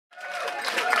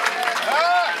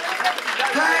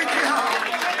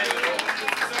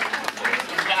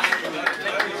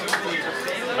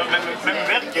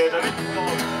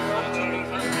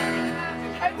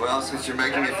Since you're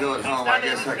making me feel at home, I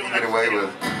guess I can get away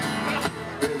with.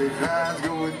 Billy cries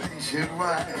going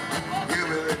nationwide. You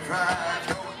Billy cries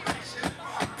going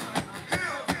nationwide.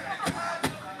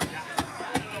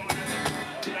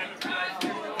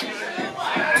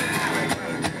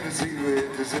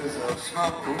 Cigarettes of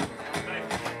smoke.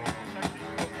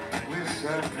 Wish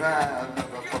I'd cried,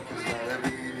 motherfuckers, not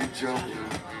every idiot joke.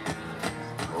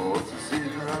 Oh, it's the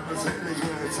season of the city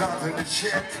when it's out in the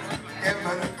shit.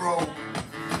 Everybody broke.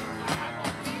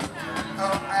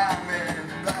 Oh, I'm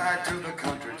in back to the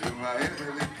country to my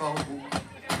elderly folk.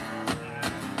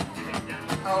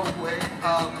 Oh, way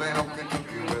up in Oak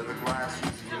Kentucky where the grass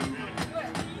is blue.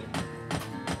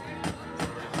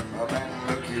 Oh, man,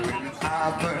 look you in the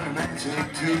Afterburner mansion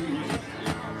too.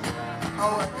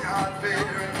 Oh, and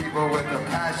God-fearing people with a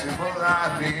passion for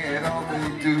life and all they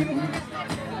do.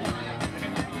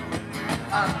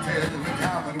 Until the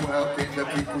Commonwealth and the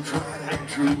people tried and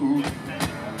true.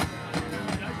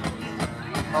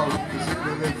 Oh, cause it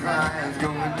really cries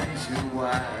going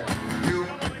nationwide. You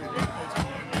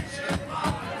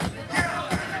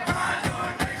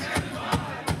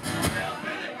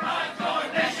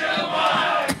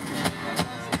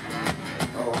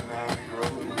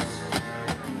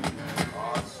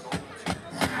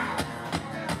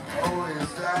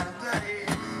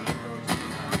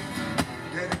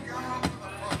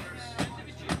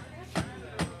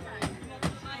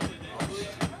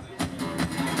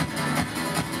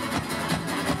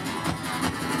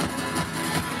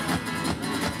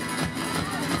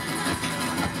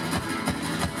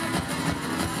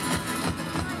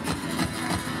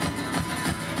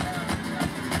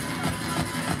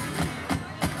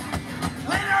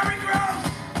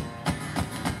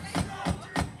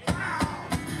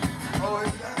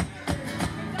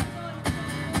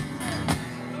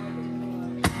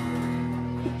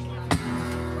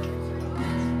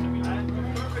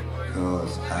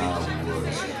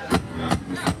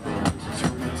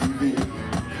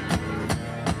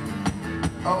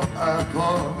oh, I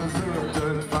promise her a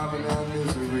dirt farming on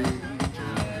misery.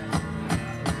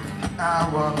 I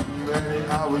wasn't ready,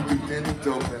 I was deep in the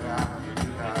dope and I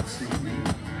did not see.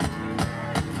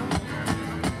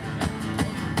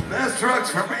 Best drugs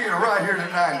for me are right here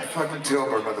tonight, fucking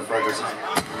Tilburg, motherfuckers.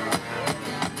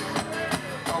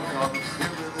 Oh, God, I'm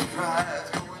still in the prize,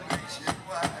 going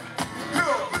nationwide.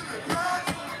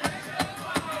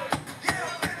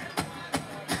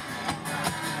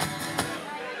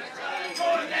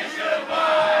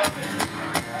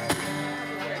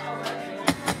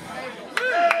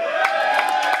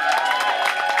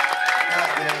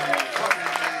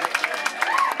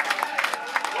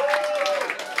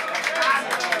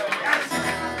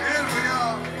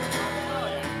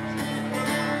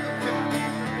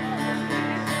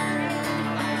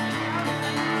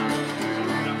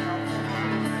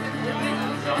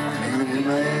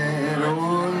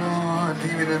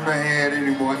 Demon in my head, and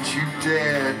he wants you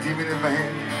dead. Demon in my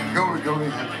head, go, demon in my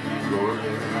head.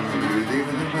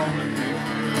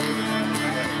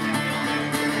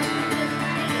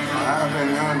 I've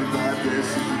been hunted about this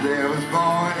since the day I was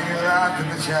born. Here life in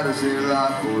the shadows, here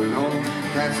life going on.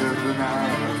 That's up the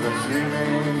night, the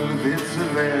singing of the bits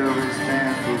of air, we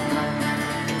stand for night.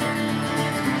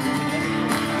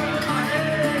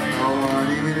 Oh,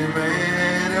 demon in my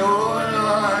head, oh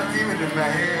Lord, demon in my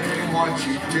head. Want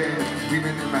you dead,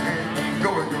 demon in my head. Go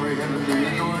away,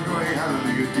 hallelujah, go away,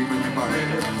 hallelujah, demon in my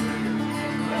head.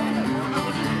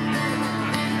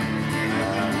 I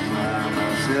find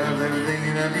myself everything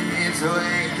that I need, so I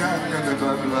ain't got nothing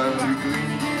but blood to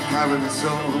bleed. Having a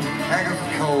soul, hanging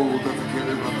for cold, but the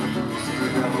killer from the loose to the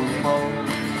devil's mold.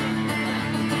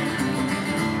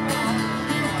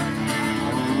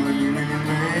 Oh, demon in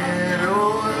my head,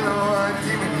 oh Lord,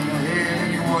 demon in my head,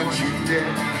 and you want you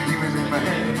dead, demon in my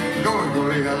head. Go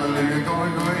away, hallelujah, go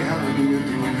away, hallelujah,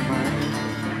 demon in my head.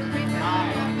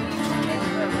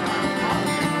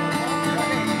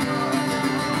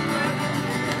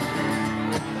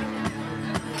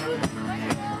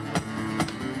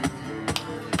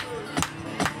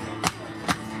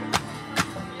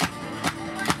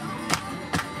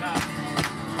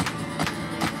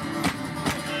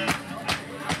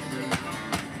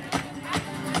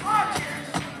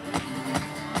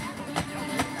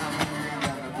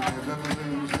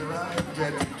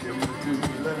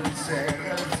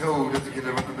 Told us to get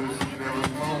around the news and never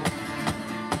home.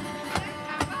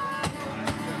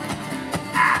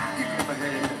 Demon in my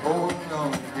head, oh no,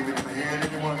 demon in my head,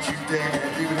 and you want you dead.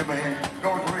 Demon in my head,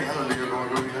 going away, hallelujah, going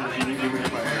away, hallelujah, demon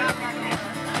in my head.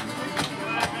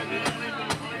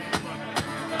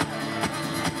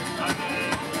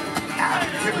 I'm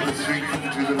tipping the street,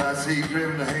 coming to the last teeth,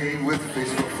 driven to hate with the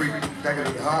face of a freak. Back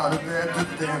at the heart of bed to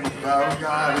the damn power of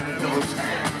God in the devil's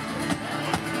hand.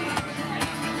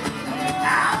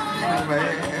 Ah,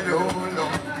 man, oh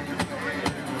Lord.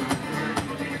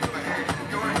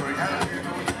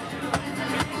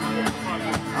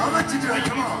 I'll let you do it,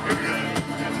 come on. Here we go.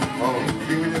 Oh,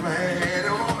 give me the man,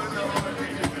 oh Lord.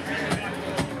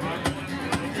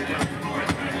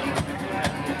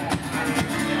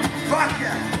 Fuck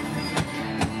yeah.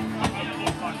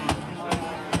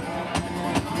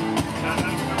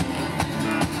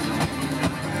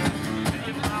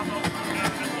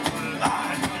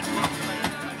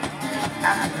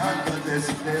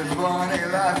 There's one a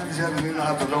life and seven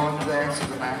life, the Lord thanks to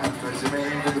the man, praise the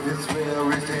man for the Pittsburgh,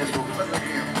 rich dance for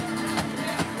him.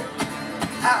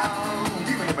 How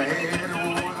deep in the head, oh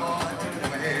Lord, deep in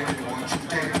my head, won't you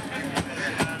take?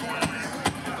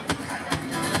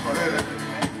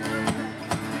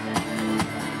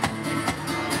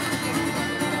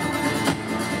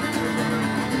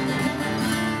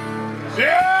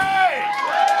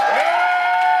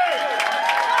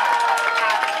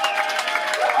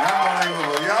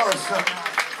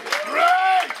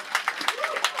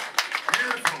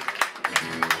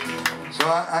 So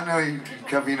I know you,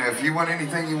 Covey, you know, if you want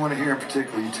anything you want to hear in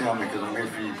particular, you tell me, because I'm here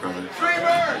for you, brother.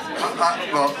 Dreamers! Well,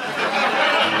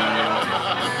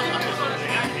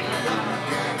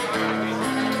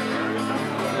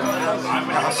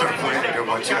 I'll start playing it a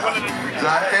bunch of because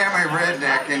I am a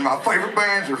redneck, and my favorite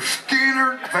bands are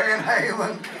Skinner, Van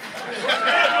Halen,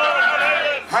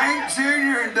 Hank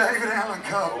Jr., and David Allan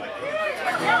Coe.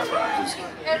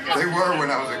 They were when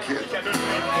I was a kid.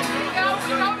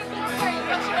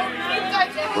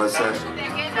 What's that?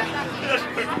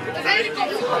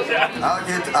 I'll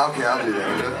do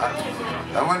that.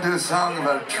 I want to do a song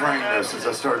about a train, though, since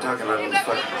I started talking about it.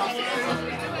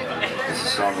 It's a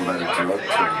song about a drug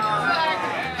train.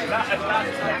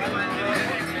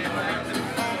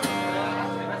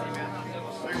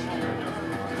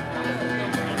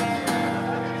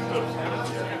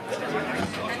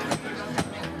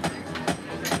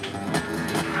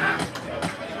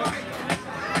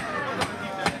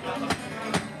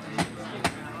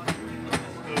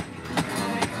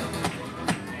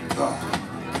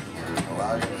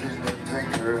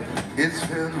 It's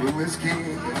filled with whiskey.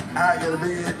 I got a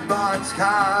big box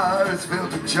car. It's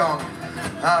filled with junk.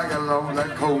 I got a long,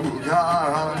 that cold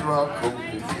car, hard rock,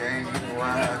 cocaine. Oh,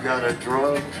 I got a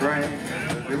drug train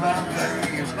in my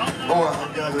veins. Oh,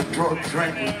 I got a drug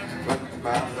train in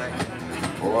my veins.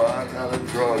 Oh, I got a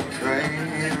drug train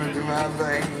into my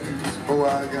veins. Oh,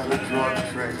 I got a drug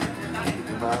train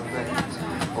into my veins.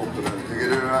 Hoping I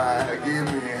figure it right, give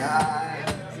me high.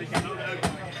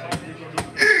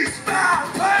 East my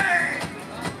pain.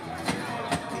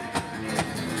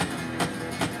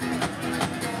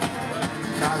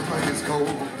 Times like it's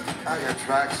cold, I got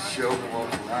tracks to show.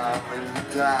 I'm ready to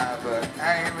die, but I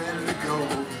ain't ready to go.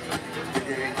 The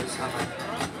game is humming.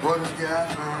 What has got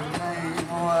my name?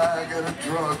 Oh, I got a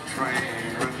drug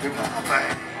train running through my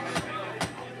veins.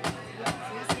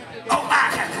 Oh, I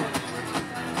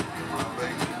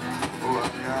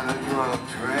got a drug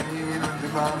train running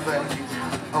through my veins.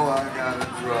 Oh, I got a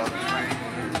drug train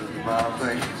running through my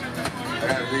veins. I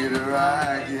got to beat it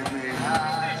right, get me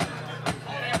high.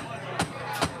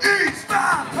 Ease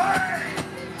my pain.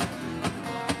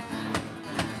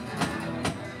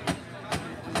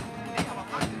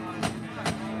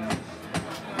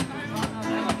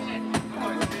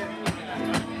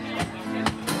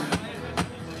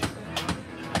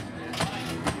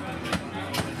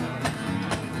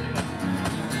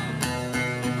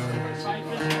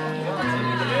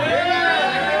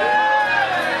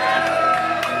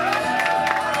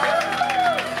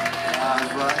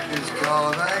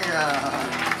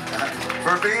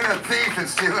 For being a thief and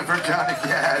stealing from Johnny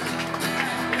Cash.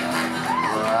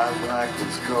 Well, I like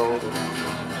this cold.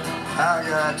 I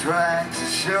got tracks to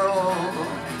show.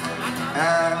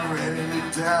 I'm ready to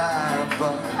die,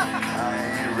 but I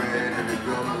ain't ready to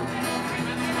go.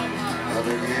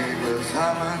 The gate was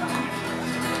humming.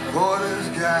 Porter's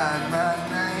got my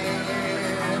name.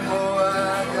 Oh,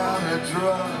 I got a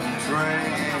drug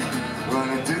train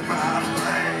running through my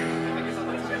veins.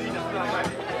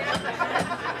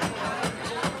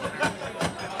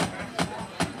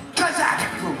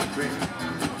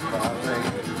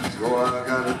 Oh, I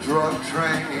got a drug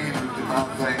train through my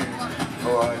veins.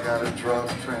 Oh, I got a drug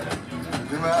train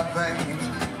through my veins.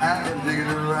 I can dig it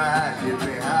right, get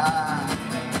me high.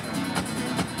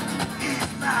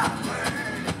 Ease my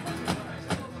pain.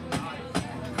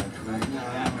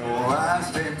 Oh, I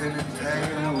stamped in the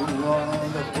tail on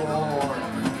the board.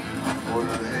 For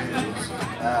the hills,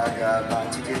 I got my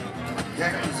ticket.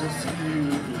 Kansas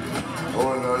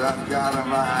I've got a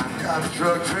mind, got a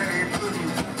drug train blues.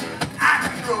 I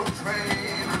can go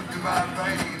train to my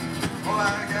vein. Oh,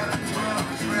 I got a drug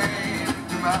train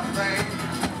to my vein.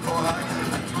 Oh, I got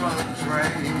a drug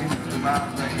train to my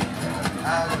vein.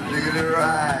 I'll get it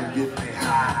right, get me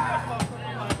high.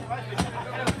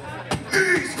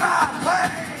 Ease my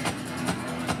pain.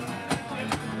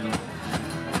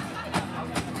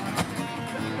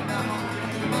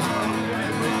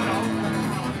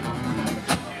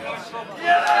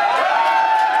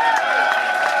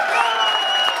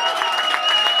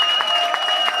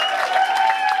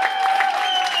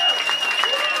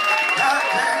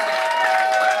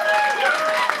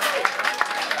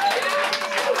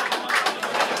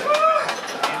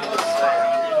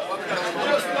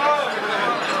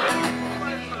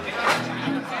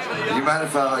 You mind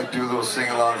if I do a little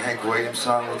sing-along Hank Williams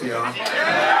song with you? I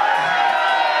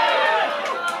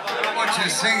want you to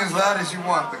sing as loud as you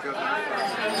want because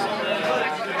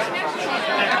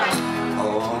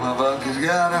oh, my bucky's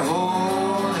got a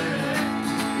hold it.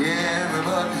 Yeah, my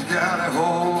bucky's got a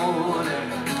hold it.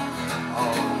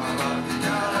 Oh, my bucky's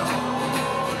got a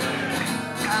hold it.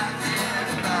 I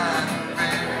can't find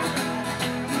me.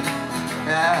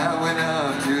 I went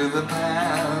up to the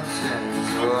mountain,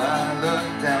 so I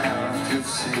looked down to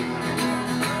see.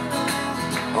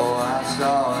 Oh, I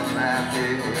saw my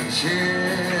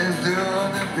fishes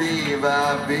doing the bee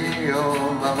by bee.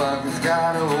 Oh, my bucket's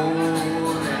got a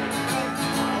hold it.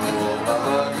 Oh, my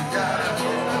bucket's got a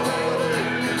hold it.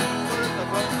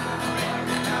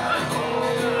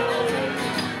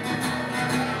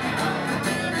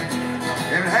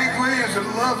 And Hank Williams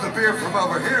would love the beer from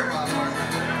over here, my partner.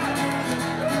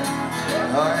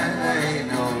 Oh, it ain't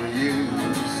no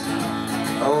use.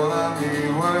 Oh, I'll be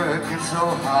working so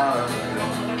hard.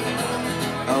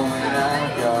 Oh, when I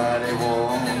got a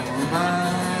woman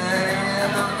in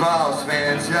the boss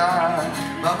man's yard,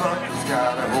 my bucket's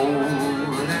got a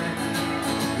hold in it.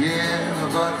 Yeah, my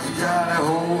bucket's got a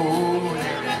hold in it.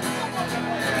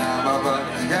 Yeah, my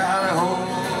bucket's got a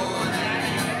hold in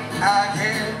it. I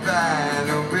can't buy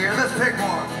no beer. Let's pick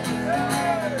one.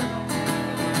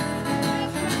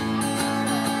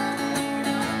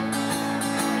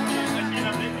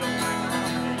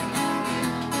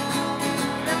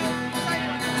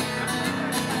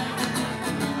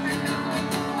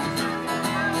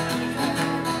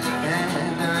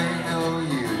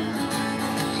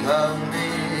 Love me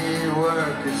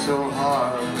working so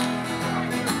hard.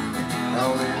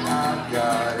 Oh, and I've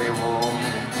got a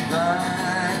woman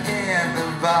back in the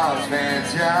boss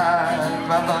man's yard.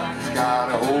 My bucket's got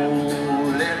a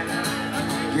hole in it.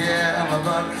 Yeah, my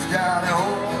bucket's got a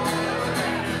hole